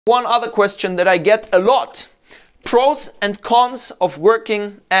One other question that I get a lot: pros and cons of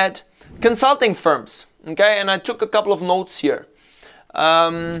working at consulting firms. Okay, and I took a couple of notes here.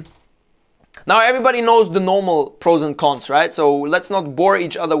 Now everybody knows the normal pros and cons, right? So let's not bore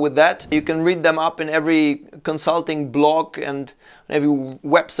each other with that. You can read them up in every consulting blog and every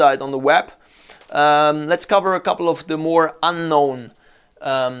website on the web. Let's cover a couple of the more unknown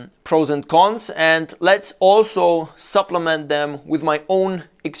pros and cons, and let's also supplement them with my own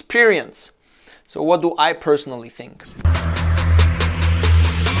experience. So what do I personally think?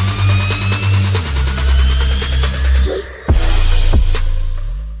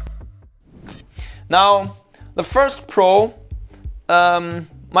 Now, the first pro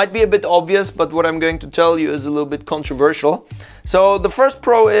might be a bit obvious, but what I'm going to tell you is a little bit controversial. So the first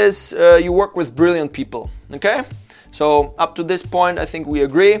pro is you work with brilliant people, okay? So up to this point, I think we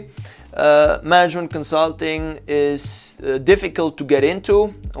agree. Management consulting is difficult to get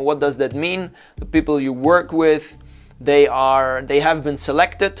into. And what does that mean? The people you work with, they have been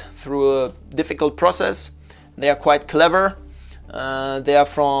selected through a difficult process. They are quite clever. They are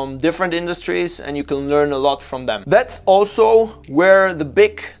from different industries, and you can learn a lot from them. That's also where the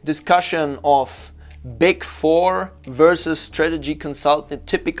big discussion of Big Four versus strategy consulting,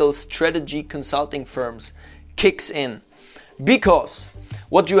 typical strategy consulting firms kicks in. Because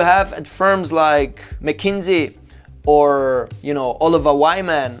what you have at firms like McKinsey or, Oliver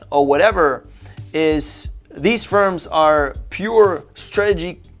Wyman or whatever, is these firms are pure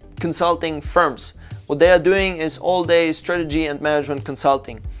strategy consulting firms. What they are doing is all day strategy and management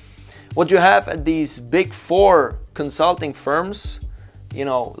consulting. What you have at these Big Four consulting firms,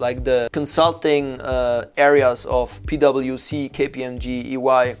 like the consulting areas of PwC, KPMG,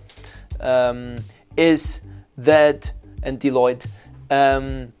 EY, is that, and Deloitte,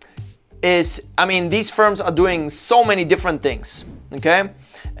 these firms are doing so many different things, okay?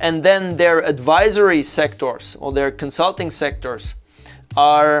 And then their advisory sectors or their consulting sectors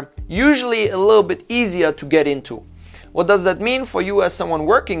are usually a little bit easier to get into. What does that mean for you as someone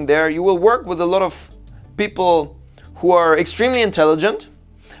working there? You will work with a lot of people who are extremely intelligent,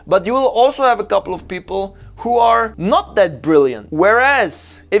 but you will also have a couple of people who are not that brilliant.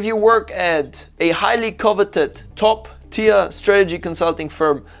 Whereas if you work at a highly coveted top tier strategy consulting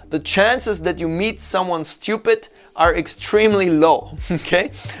firm, the chances that you meet someone stupid are extremely low,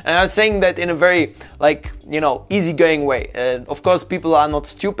 okay? And I'm saying that in a very, easygoing way. Of course, people are not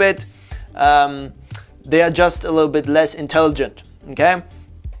stupid. They are just a little bit less intelligent, okay?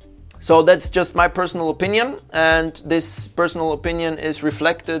 So that's just my personal opinion, and this personal opinion is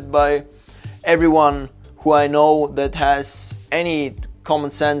reflected by everyone who I know that has any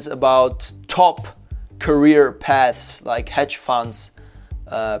common sense about top career paths like hedge funds,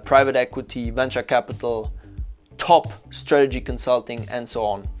 private equity, venture capital, top strategy consulting, and so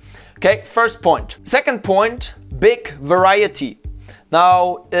on. Okay, first point. Second point, big variety.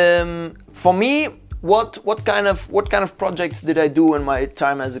 Now, for me, what kind of projects did I do in my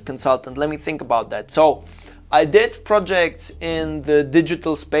time as a consultant? Let me think about that. So, I did projects in the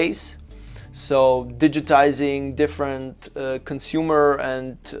digital space, so digitizing different consumer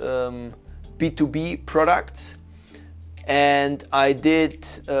and B2B products. And I did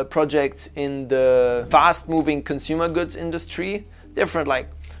projects in the fast-moving consumer goods industry, different like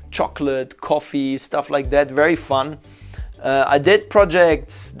chocolate, coffee, stuff like that, very fun. I did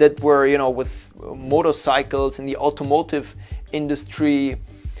projects that were, with motorcycles in the automotive industry.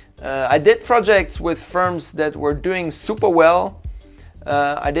 I did projects with firms that were doing super well.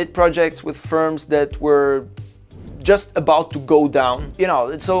 I did projects with firms that were just about to go down.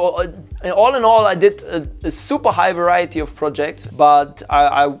 So all in all, I did a super high variety of projects, but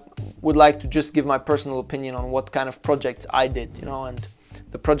I would like to just give my personal opinion on what kind of projects I did, and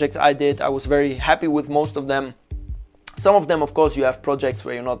the projects I did, I was very happy with most of them. Some of them, of course, you have projects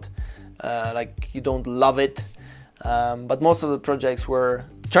where you're not, you don't love it, but most of the projects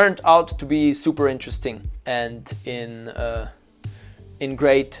turned out to be super interesting and in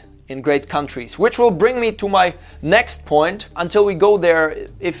great countries, which will bring me to my next point. Until we go there,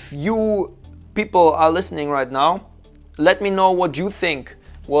 if you people are listening right now, let me know what you think.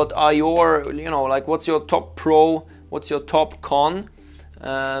 What are your, what's your top pro? What's your top con?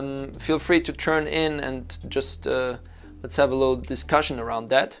 Feel free to turn in and just let's have a little discussion around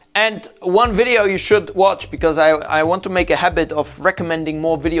that. And one video you should watch, because I want to make a habit of recommending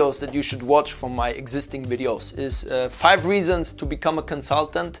more videos that you should watch from my existing videos, is 5 reasons to become a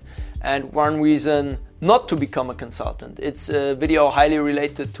consultant and 1 reason not to become a consultant. It's a video highly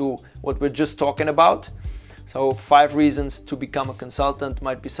related to what we're just talking about. So 5 reasons to become a consultant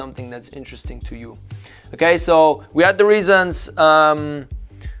might be something that's interesting to you. Okay, so we had the reasons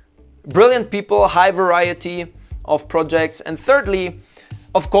brilliant people, high variety of projects. And thirdly,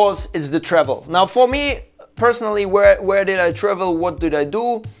 of course, it's the travel. Now for me personally, where did I travel? What did I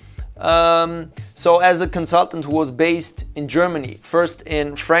do? So as a consultant who was based in Germany, first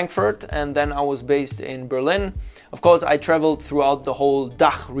in Frankfurt and then I was based in Berlin. Of course, I traveled throughout the whole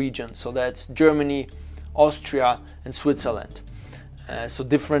DACH region. So that's Germany, Austria and Switzerland. So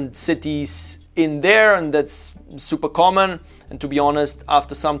different cities in there, and that's super common. And to be honest,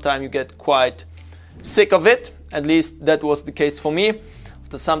 after some time you get quite sick of it. At least that was the case for me.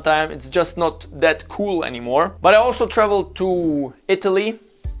 After some time it's just not that cool anymore. But I also traveled to Italy,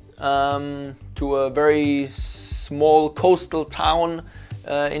 to a very small coastal town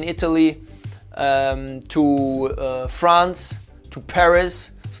in Italy, to France, to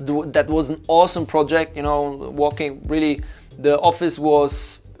Paris. So that was an awesome project, you know, walking really, the office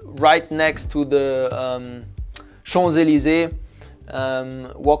was right next to the Champs-Élysées.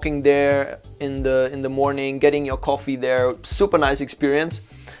 Walking there in the morning, getting your coffee there, super nice experience.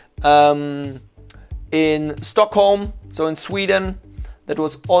 In Stockholm, so in Sweden, that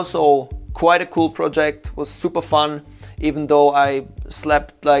was also quite a cool project, was super fun, even though I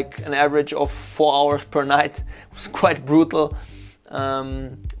slept like an average of 4 hours per night. It was quite brutal,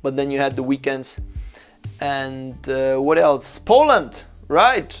 but then you had the weekends. And what else? Poland,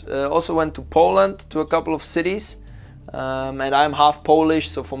 right, also went to Poland, to a couple of cities. And I'm half Polish,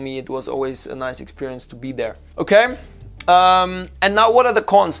 so for me it was always a nice experience to be there. Okay, and now what are the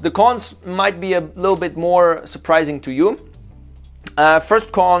cons? The cons might be a little bit more surprising to you.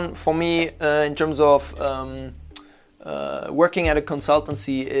 First con for me in terms of working at a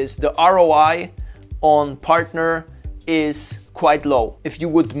consultancy is the ROI on partner is quite low. If you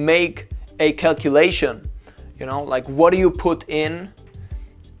would make a calculation, you know, like what do you put in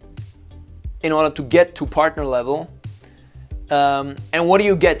order to get to partner level, and what do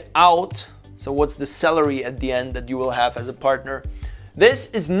you get out? So what's the salary at the end that you will have as a partner?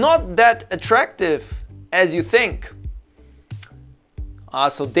 This is not that attractive as you think.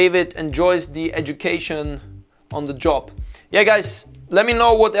 So David enjoys the education on the job. Yeah, guys, let me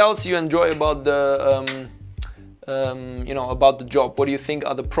know what else you enjoy about the about the job. What do you think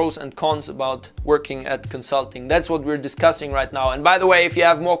are the pros and cons about working at consulting? That's what we're discussing right now. And by the way, if you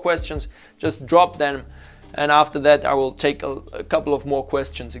have more questions, just drop them. And after that, I will take a couple of more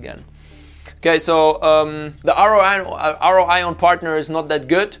questions again. Okay, so the ROI on partner is not that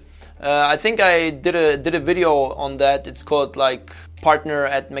good. I think I did a video on that. It's called like Partner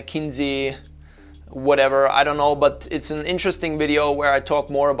at McKinsey, whatever, I don't know, but it's an interesting video where I talk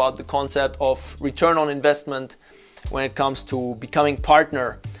more about the concept of return on investment when it comes to becoming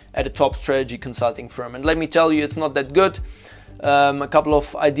partner at a top strategy consulting firm. And let me tell you, it's not that good. A couple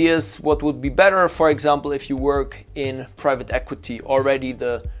of ideas what would be better. For example, if you work in private equity, already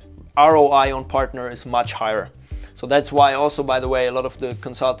the ROI on partner is much higher. So that's why also, by the way, a lot of the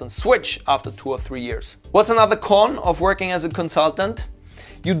consultants switch after 2 or 3 years. What's another con of working as a consultant?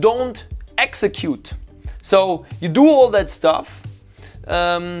 You don't execute. So you do all that stuff,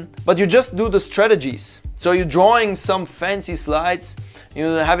 but you just do the strategies. So you're drawing some fancy slides,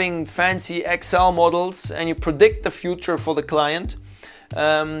 you're having fancy Excel models, and you predict the future for the client.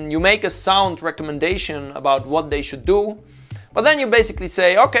 You make a sound recommendation about what they should do, but then you basically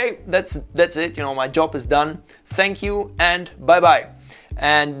say, okay, that's it, you know, my job is done. Thank you and bye-bye.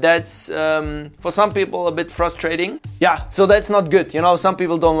 And that's for some people a bit frustrating. Yeah, so that's not good. You know, some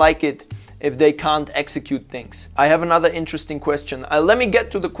people don't like it if they can't execute things. I have another interesting question. Let me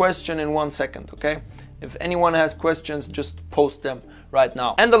get to the question in 1 second, okay? If anyone has questions, just post them right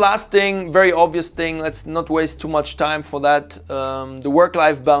now. And the last thing, very obvious thing, let's not waste too much time for that. The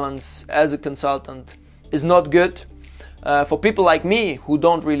work-life balance as a consultant is not good. For people like me who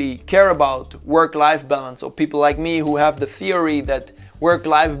don't really care about work-life balance, or people like me who have the theory that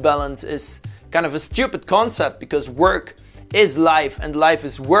work-life balance is kind of a stupid concept because work is life and life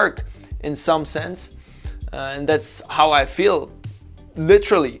is work in some sense, and that's how I feel.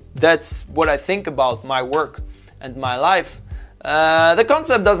 Literally, that's what I think about my work and my life. The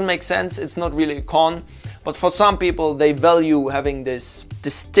concept doesn't make sense, it's not really a con, but for some people they value having this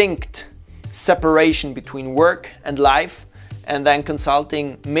distinct separation between work and life, and then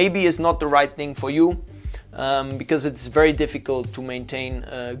consulting maybe is not the right thing for you, because it's very difficult to maintain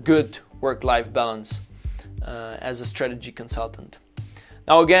a good work-life balance as a strategy consultant.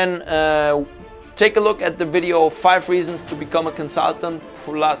 Now again, take a look at the video 5 reasons to become a consultant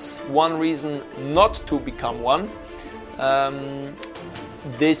plus 1 reason not to become one.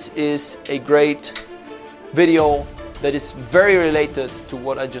 This is a great video that is very related to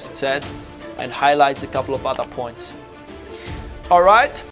what I just said and highlights a couple of other points. All right.